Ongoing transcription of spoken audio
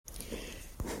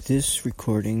This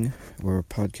recording or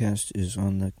podcast is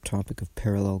on the topic of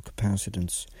parallel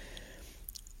capacitance.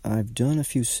 I've done a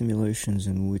few simulations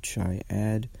in which I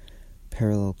add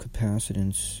parallel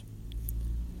capacitance.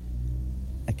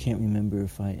 I can't remember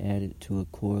if I add it to a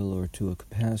coil or to a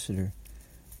capacitor.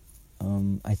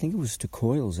 I think it was to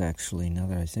coils, actually, now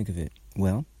that I think of it.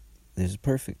 Well, this is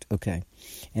perfect. Okay.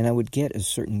 And I would get a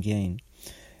certain gain.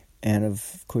 And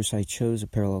of course, I chose a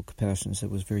parallel capacitance that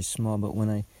was very small, but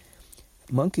when I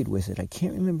monkeyed with it, I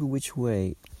can't remember which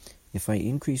way, if I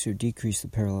increase or decrease the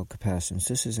parallel capacitance,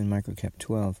 this is in microcap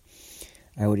 12,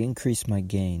 I would increase my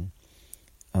gain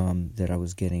that I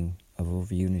was getting of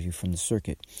over-unity from the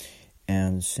circuit.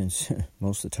 And since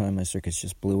most of the time my circuits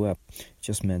just blew up, it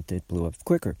just meant that it blew up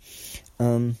quicker.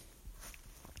 So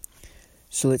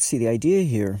let's see, the idea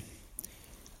here,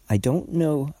 I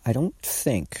don't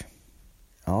think,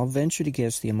 I'll venture to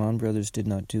guess the Ammann brothers did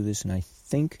not do this, and I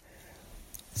think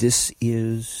this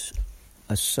is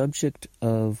a subject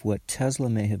of what Tesla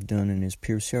may have done in his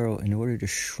Pearce-Arrow in order to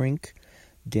shrink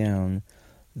down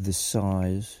the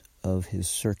size of his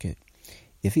circuit.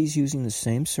 If he's using the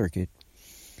same circuit,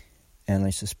 and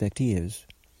I suspect he is,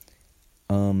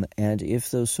 and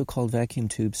if those so-called vacuum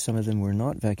tubes, some of them were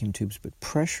not vacuum tubes, but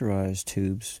pressurized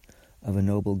tubes of a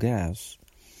noble gas,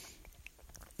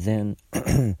 then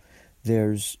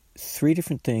there's three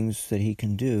different things that he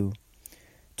can do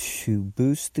to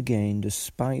boost the gain to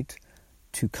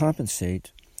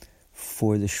compensate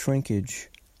for the shrinkage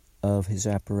of his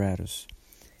apparatus.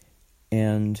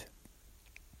 And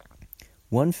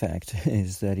one fact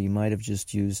is that he might have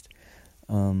just used,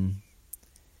 we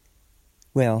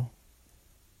got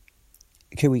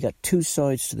two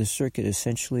sides to the circuit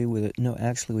essentially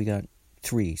actually we got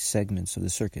three segments of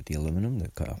the circuit, the aluminum, the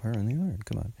copper, and the iron.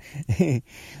 Come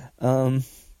on.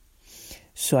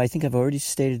 So I think I've already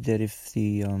stated that if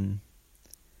the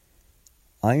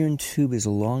iron tube is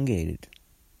elongated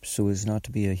so as not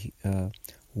to be a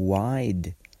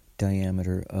wide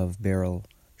diameter of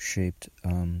barrel-shaped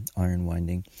iron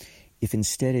winding, if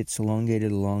instead it's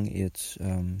elongated along its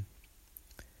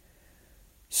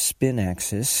spin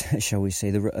axis, shall we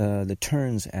say, the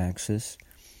turns axis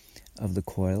of the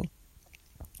coil,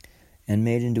 and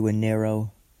made into a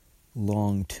narrow,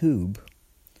 long tube,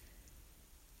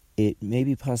 it may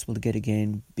be possible to get a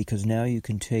gain because now you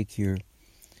can take your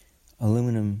two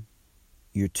aluminum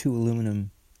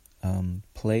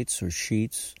plates or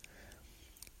sheets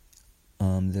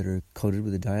that are coated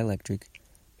with a dielectric,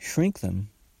 shrink them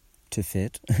to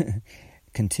fit,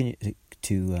 continue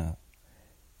to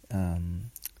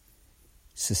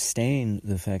sustain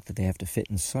the fact that they have to fit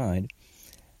inside,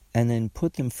 and then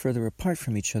put them further apart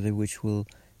from each other, which will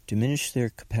diminish their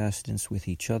capacitance with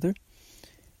each other,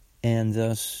 and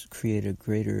thus create a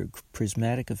greater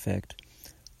prismatic effect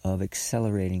of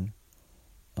accelerating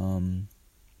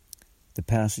the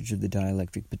passage of the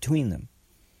dielectric between them.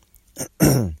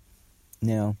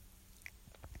 Now,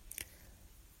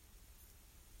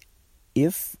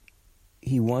 if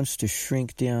he wants to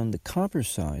shrink down the copper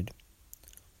side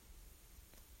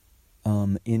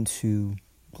into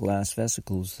glass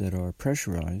vesicles that are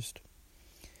pressurized,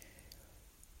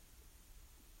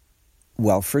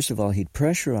 well, first of all, he'd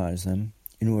pressurize them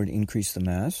in order to increase the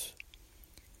mass,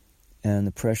 and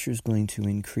the pressure is going to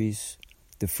increase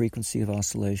the frequency of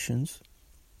oscillations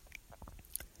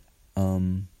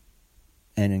and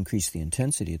increase the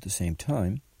intensity at the same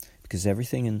time, because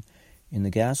everything in the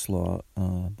gas law,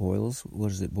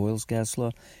 Boyle's gas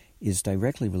law, is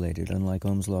directly related, unlike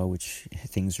Ohm's law, which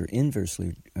things are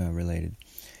inversely related.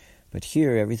 But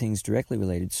here, everything's directly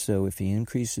related, so if he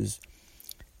increases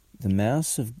the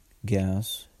mass of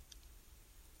gas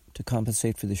to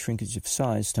compensate for the shrinkage of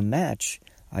size, to match,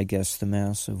 I guess, the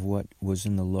mass of what was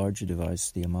in the larger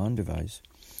device, the Ammann device,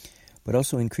 but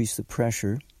also increase the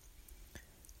pressure,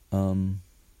 and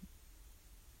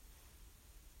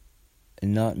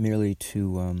not merely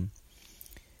to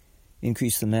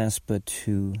increase the mass, but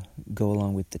to go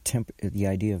along with the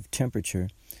idea of temperature,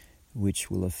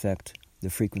 which will affect the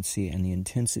frequency and the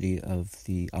intensity of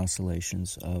the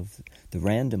oscillations, of the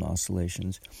random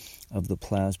oscillations of the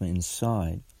plasma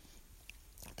inside,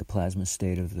 the plasma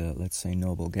state of the, let's say,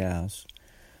 noble gas.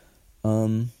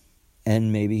 And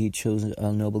maybe he chose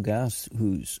a noble gas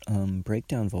whose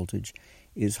breakdown voltage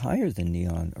is higher than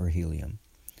neon or helium,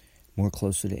 more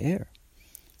closer to air.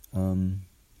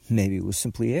 Maybe it was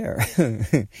simply air.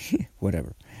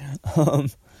 Whatever.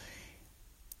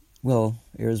 Well,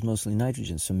 air is mostly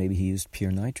nitrogen, so maybe he used pure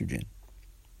nitrogen.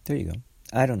 There you go.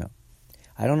 I don't know.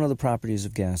 I don't know the properties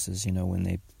of gases, when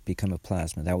they become a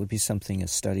plasma. That would be a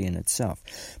study in itself.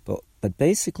 But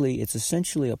basically, it's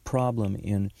essentially a problem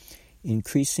in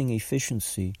increasing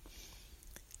efficiency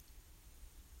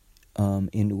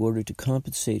in order to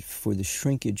compensate for the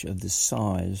shrinkage of the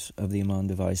size of the Ammann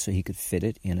device so he could fit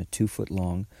it in a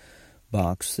 2-foot-long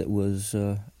box that was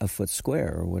a foot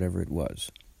square or whatever it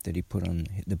was that he put on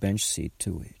the bench seat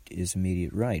to his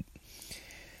immediate right.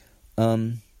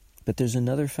 But there's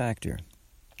another factor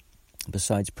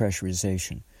besides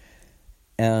pressurization.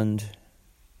 And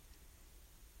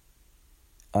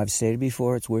I've stated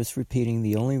before, it's worth repeating,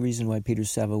 the only reason why Peter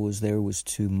Savo was there was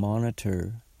to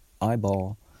monitor,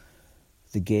 eyeball,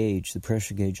 the gauge, the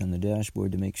pressure gauge on the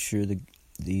dashboard to make sure the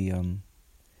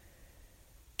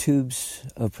tubes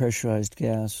of pressurized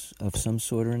gas of some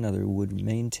sort or another would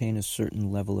maintain a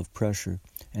certain level of pressure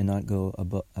and not go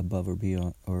above or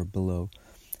beyond or below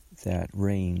that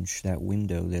range, that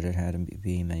window that it had to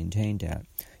be maintained at,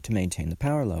 to maintain the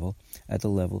power level at the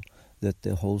level that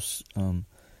the whole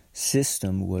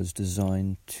system was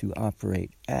designed to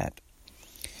operate at.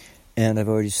 And I've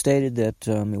already stated that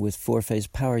with 4-phase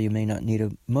power, you may not need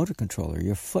a motor controller.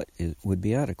 Your foot would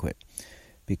be adequate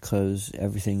because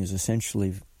everything is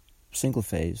essentially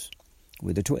single-phase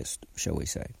with a twist, shall we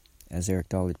say, as Eric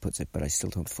Dolly puts it, but I still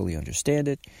don't fully understand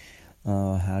it.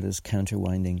 How does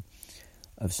counterwinding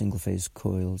of single-phase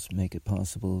coils make it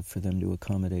possible for them to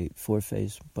accommodate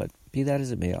 4-phase? But be that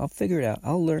as it may, I'll figure it out.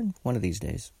 I'll learn one of these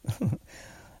days.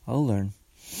 I'll learn.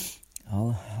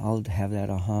 I'll have that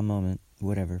aha moment.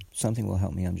 Whatever, something will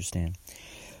help me understand.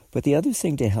 But the other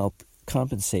thing to help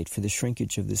compensate for the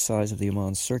shrinkage of the size of the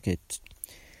Ammann circuit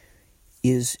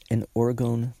is an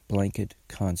Orgone blanket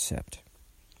concept.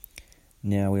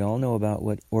 Now, we all know about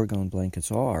what Orgone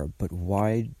blankets are, but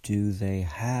why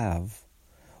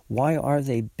are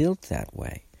they built that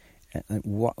way? And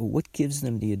what gives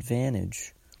them the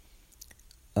advantage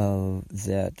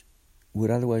that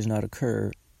would otherwise not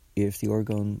occur if the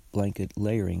Orgone blanket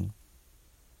layering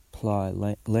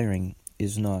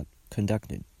is not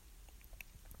conducted?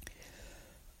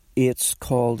 It's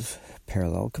called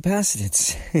parallel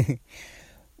capacitance.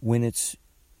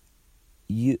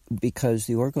 Because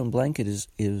the Orgone blanket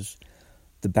is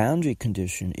the boundary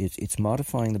condition, it's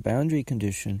modifying the boundary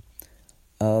condition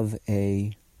of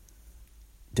a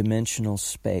dimensional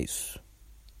space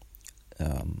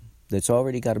that's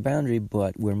already got a boundary,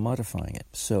 but we're modifying it.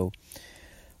 So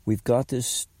we've got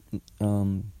this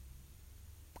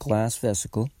glass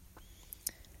vesicle,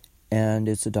 and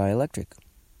it's a dielectric.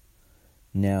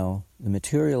 Now, the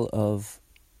material of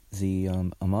the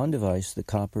Ammann device, the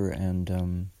copper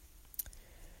and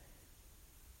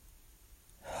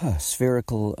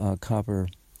spherical copper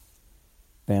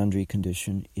boundary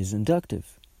condition, is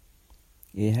inductive.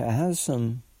 It has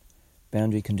some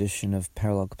boundary condition of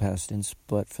parallel capacitance,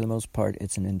 but for the most part,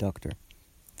 it's an inductor.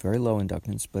 Very low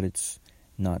inductance, but it's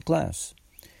not glass.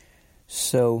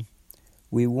 So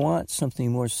we want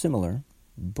something more similar,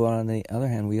 but on the other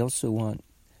hand, we also want,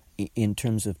 in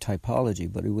terms of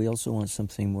typology, but we also want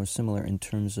something more similar in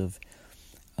terms of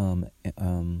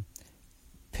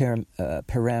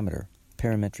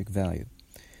parametric value.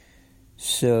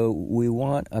 So we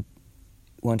want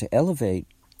to elevate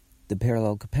the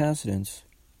parallel capacitance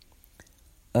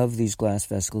of these glass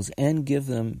vesicles and give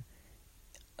them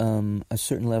a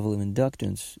certain level of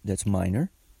inductance that's minor,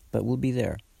 but will be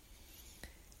there.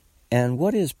 And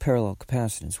what is parallel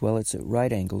capacitance? Well, it's at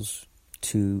right angles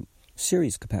to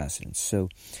series capacitance. So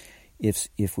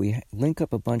if we link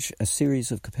up a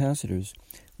series of capacitors,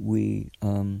 we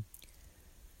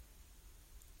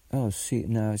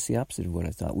it's the opposite of what I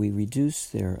thought. We reduce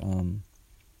their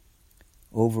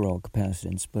overall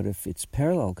capacitance, but if it's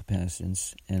parallel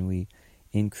capacitance and we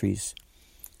increase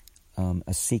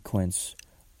a sequence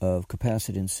of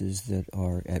capacitances that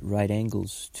are at right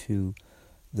angles to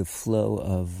the flow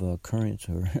of current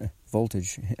or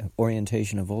voltage,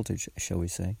 orientation of voltage, shall we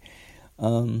say,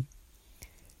 then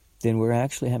we're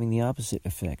actually having the opposite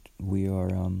effect. We are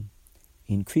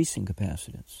increasing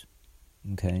capacitance,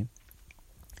 okay?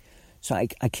 So I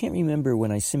can't remember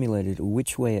when I simulated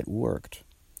which way it worked,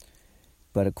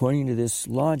 but according to this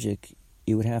logic,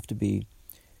 it would have to be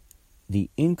the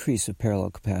increase of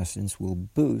parallel capacitance will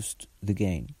boost the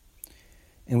gain.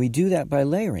 And we do that by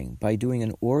layering, by doing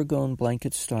an Orgone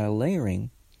blanket-style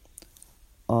layering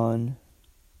on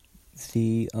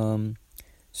the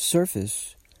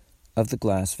surface of the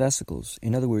glass vesicles.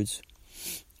 In other words,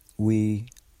 we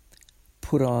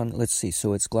put on,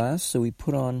 so it's glass, so we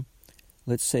put on,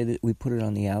 let's say that we put it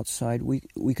on the outside.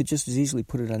 We could just as easily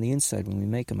put it on the inside when we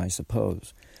make them, I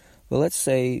suppose. But let's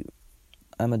say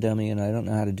I'm a dummy and I don't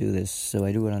know how to do this, so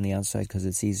I do it on the outside because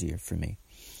it's easier for me.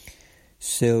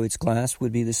 So it's glass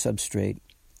would be the substrate,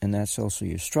 and that's also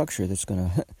your structure that's going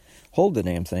to hold the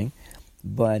damn thing.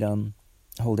 but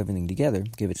hold everything together,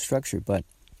 give it structure. But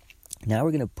now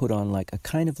we're going to put on like a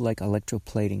kind of like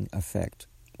electroplating effect.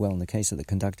 Well, in the case of the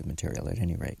conductive material, at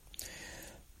any rate.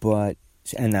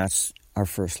 And that's our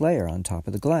first layer on top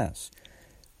of the glass.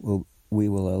 We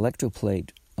will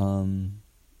electroplate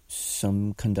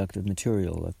some conductive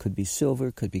material. It could be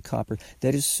silver, could be copper,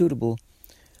 that is suitably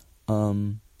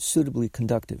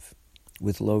conductive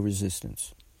with low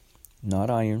resistance. Not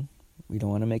iron. We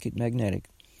don't want to make it magnetic.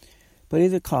 But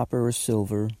either copper or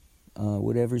silver,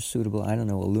 whatever is suitable. I don't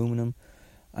know, aluminum.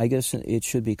 I guess it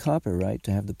should be copper, right,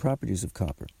 to have the properties of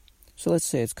copper. So let's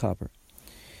say it's copper.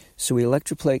 So we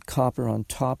electroplate copper on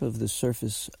top of the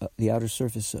surface, the outer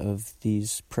surface of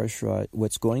these pressurized,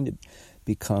 what's going to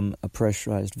become a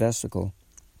pressurized vesicle,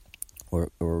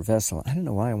 or vessel. I don't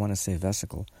know why I want to say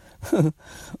vesicle. I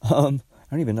don't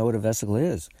even know what a vesicle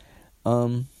is.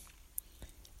 And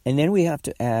then we have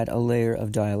to add a layer of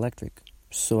dielectric.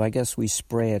 So I guess we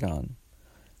spray it on.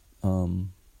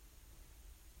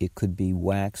 It could be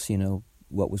wax,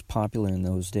 what was popular in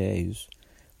those days.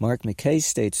 Mark McKay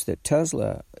states that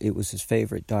Tesla, it was his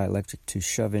favorite dielectric to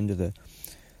shove into the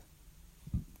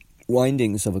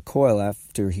windings of a coil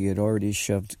after he had already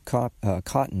shoved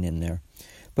cotton in there.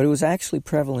 But it was actually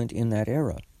prevalent in that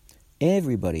era.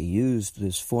 Everybody used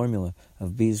this formula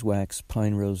of beeswax,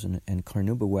 pine rosin, and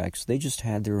carnauba wax. They just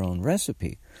had their own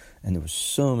recipe, and there were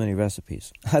so many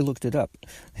recipes. I looked it up,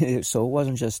 so it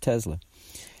wasn't just Tesla.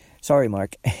 Sorry,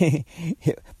 Mark.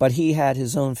 But he had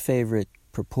his own favorite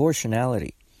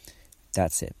proportionality.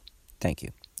 That's it. Thank you.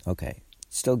 Okay.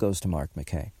 Still goes to Mark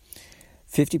McKay.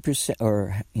 50%,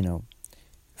 or, 5%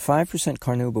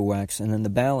 carnauba wax, and then the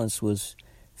balance was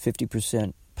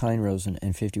 50% pine rosin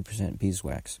and 50%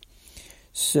 beeswax.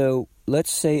 So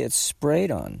let's say it's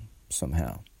sprayed on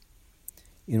somehow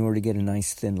in order to get a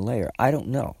nice thin layer. I don't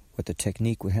know what the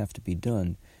technique would have to be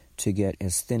done to get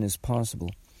as thin as possible.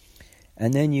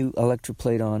 And then you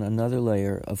electroplate on another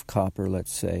layer of copper,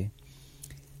 let's say.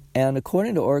 And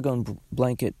according to Orgone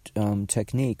blanket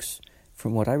techniques,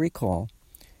 from what I recall,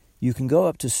 you can go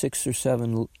up to 6 or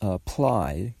 7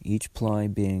 ply, each ply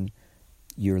being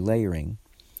your layering,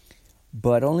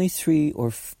 but only 3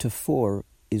 to 4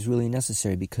 is really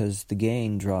necessary because the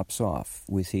gain drops off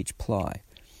with each ply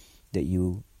that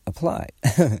you apply.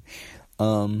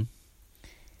 And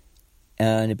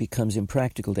it becomes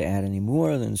impractical to add any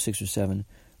more than 6 or 7,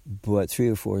 but 3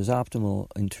 or 4 is optimal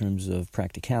in terms of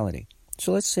practicality.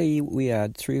 So let's say we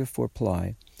add 3 or 4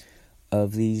 ply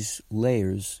of these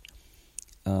layers,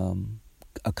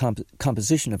 a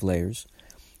composition of layers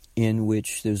in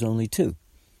which there's only 2.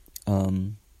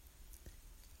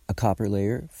 A copper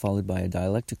layer followed by a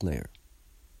dielectric layer.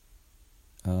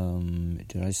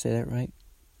 Did I say that right?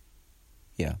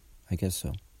 Yeah, I guess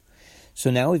so. So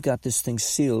now we've got this thing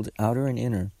sealed, outer and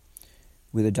inner,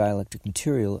 with a dielectric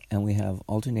material, and we have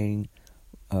alternating,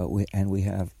 and we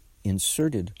have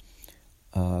inserted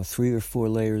 3 or 4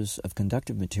 layers of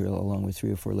conductive material along with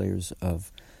 3 or 4 layers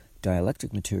of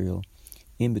dielectric material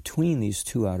in between these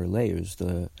 2 outer layers,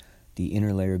 the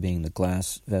inner layer being the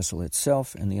glass vessel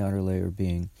itself and the outer layer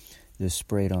being the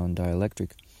sprayed-on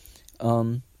dielectric.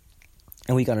 And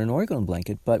we got an Orgone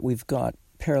blanket, but we've got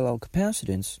parallel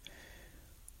capacitance,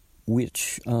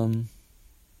 which I'm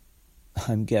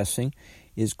guessing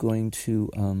is going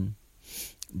to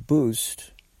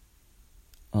boost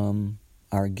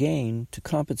our gain to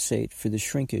compensate for the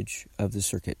shrinkage of the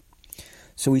circuit.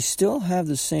 So we still have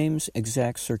the same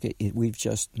exact circuit. We've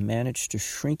just managed to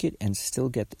shrink it and still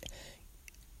get...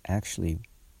 Actually,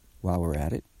 while we're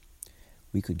at it,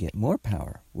 we could get more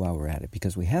power while we're at it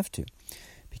because we have to.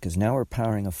 Because now we're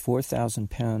powering a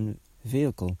 4,000-pound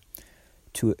vehicle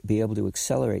to be able to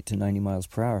accelerate to 90 miles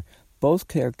per hour, both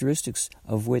characteristics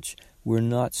of which were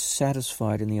not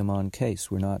satisfied in the Ammann case,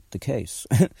 were not the case.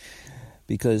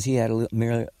 Because he had a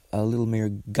little mere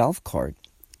golf cart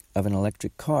of an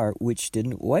electric car which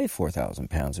didn't weigh 4,000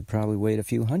 pounds. It probably weighed a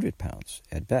few hundred pounds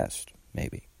at best,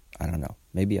 maybe. I don't know.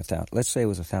 Maybe 1,000. Let's say it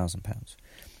was 1,000 pounds.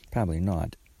 Probably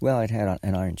not. Well, it had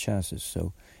an iron chassis,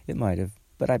 so it might have,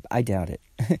 but I doubt it.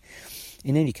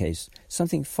 In any case,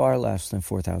 something far less than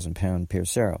 4,000-pound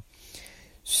Pearce-Arrow.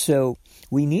 So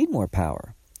we need more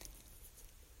power,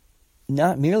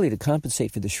 not merely to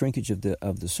compensate for the shrinkage of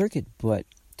the circuit, but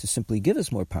to simply give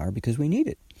us more power because we need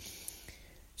it.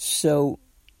 So,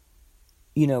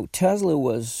 Tesla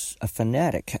was a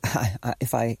fanatic.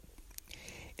 If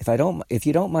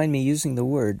you don't mind me using the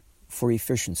word, for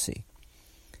efficiency.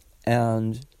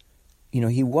 And,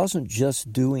 he wasn't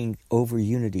just doing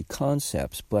over-unity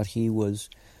concepts, but he was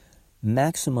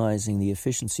maximizing the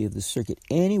efficiency of the circuit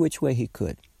any which way he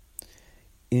could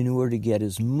in order to get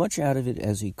as much out of it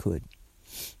as he could.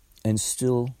 and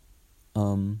still,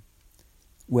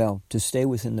 to stay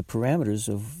within the parameters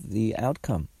of the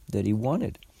outcome that he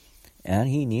wanted. And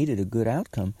he needed a good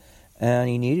outcome, and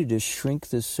he needed to shrink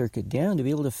this circuit down to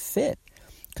be able to fit.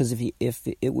 Because if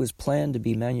it was planned to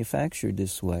be manufactured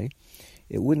this way,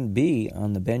 it wouldn't be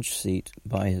on the bench seat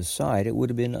by his side. It would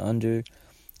have been under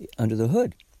the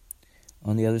hood,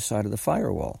 on the other side of the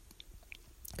firewall.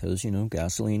 Because,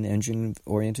 gasoline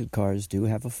engine-oriented cars do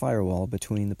have a firewall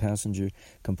between the passenger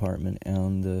compartment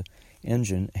and the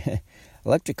engine.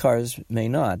 Electric cars may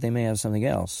not. They may have something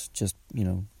else, just,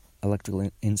 electrical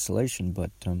insulation.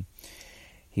 But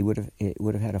it would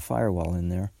have had a firewall in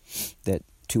there that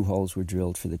 2 holes were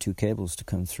drilled for the 2 cables to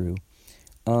come through.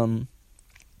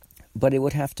 But it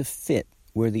would have to fit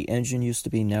where the engine used to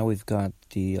be. Now we've got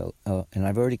and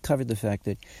I've already covered the fact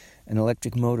that an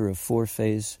electric motor of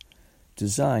 4-phase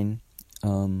design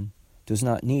does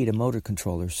not need a motor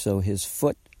controller. So his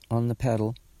foot on the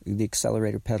pedal, the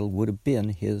accelerator pedal, would have been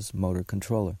his motor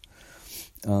controller.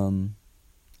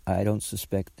 I don't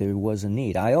suspect there was a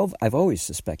need. I've always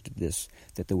suspected this,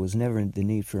 that there was never the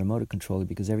need for a motor controller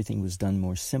because everything was done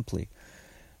more simply.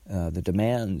 The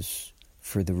demands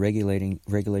for the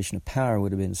regulation of power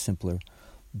would have been simpler,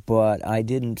 but I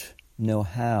didn't know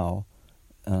how.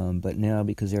 But now,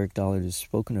 because Eric Dollard has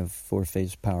spoken of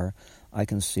 4-phase power, I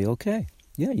can see, okay,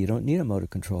 yeah, you don't need a motor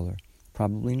controller.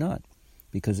 Probably not,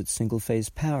 because it's single-phase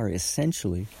power,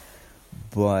 essentially.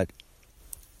 But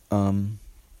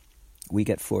we can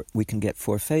get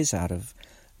 4-phase out of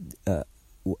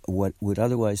what would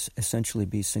otherwise essentially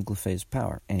be single-phase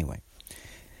power. Anyway,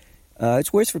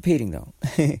 it's worth repeating, though,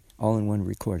 all in one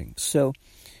recording. So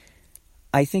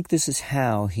I think this is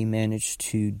how he managed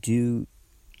to do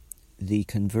the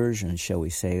conversion, shall we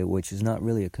say, which is not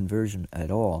really a conversion at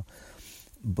all,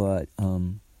 but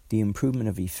the improvement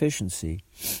of efficiency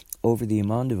over the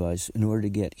Ammann device in order to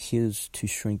get his to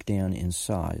shrink down in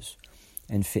size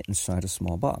and fit inside a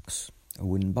small box, a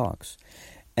wooden box.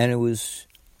 And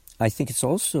I think it's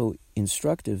also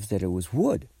instructive that it was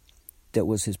wood that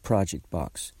was his project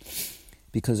box,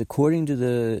 because according to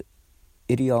the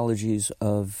ideologies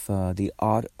of the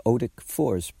Odic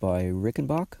Force by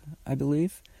Rickenbach, I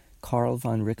believe, Karl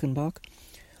von Rickenbach,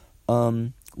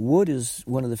 wood is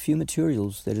one of the few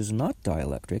materials that is not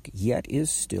dielectric, yet is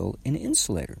still an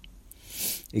insulator.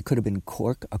 It could have been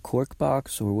a cork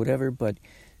box or whatever, but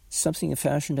something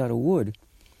fashioned out of wood,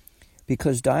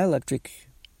 because dielectric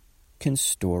can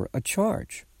store a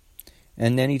charge.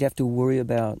 And then he'd have to worry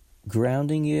about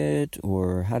grounding it,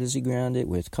 or how does he ground it,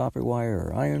 with copper wire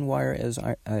or iron wire, as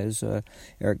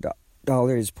Eric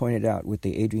Dollard has pointed out with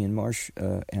the Adrian Marsh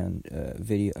and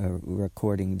video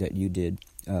recording that you did,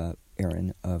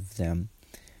 Aaron, of them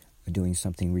doing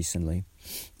something recently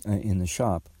in the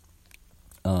shop,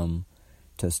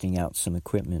 testing out some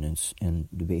equipment and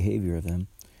the behavior of them.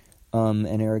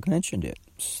 And Eric mentioned it,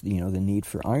 the need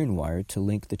for iron wire to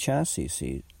link the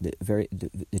chassis,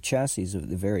 the chassis of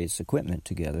the various equipment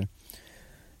together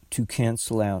to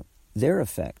cancel out their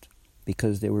effect,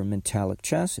 because they were metallic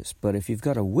chassis. But if you've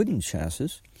got a wooden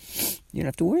chassis, you don't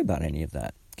have to worry about any of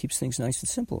that. Keeps things nice and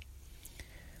simple.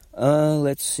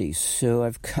 Let's see. So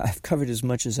I've covered as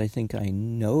much as I think I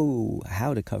know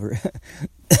how to cover.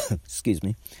 Excuse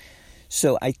me.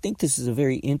 So I think this is a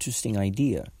very interesting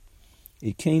idea.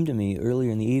 It came to me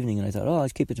earlier in the evening, and I thought, I'll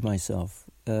keep it to myself.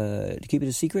 To keep it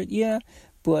a secret? Yeah,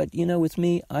 but, with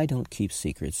me, I don't keep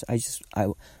secrets. I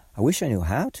wish I knew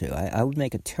how to. I would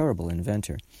make a terrible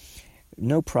inventor.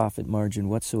 No profit margin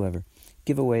whatsoever.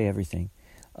 Give away everything.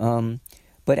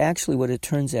 But actually what it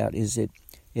turns out is it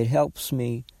helps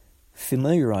me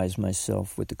familiarize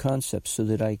myself with the concept so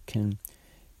that I can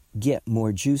get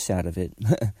more juice out of it,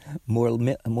 more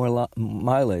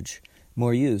mileage,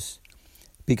 more use,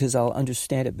 because I'll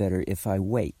understand it better if I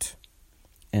wait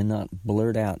and not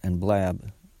blurt out and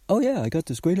blab. Oh yeah, I got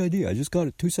this great idea. I just got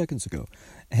it 2 seconds ago.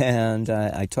 And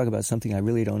I talk about something I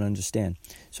really don't understand.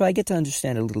 So I get to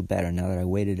understand it a little better now that I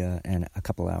waited a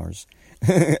couple hours.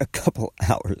 A couple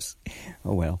hours.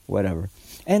 Oh well, whatever.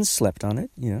 And slept on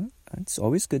it, It's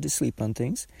always good to sleep on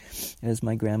things. As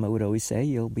my grandma would always say,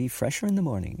 you'll be fresher in the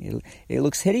morning. It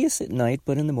looks hideous at night,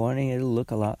 but in the morning it'll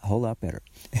look a whole lot better.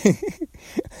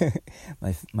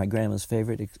 My grandma's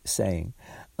favorite saying.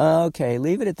 Okay,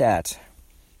 leave it at that.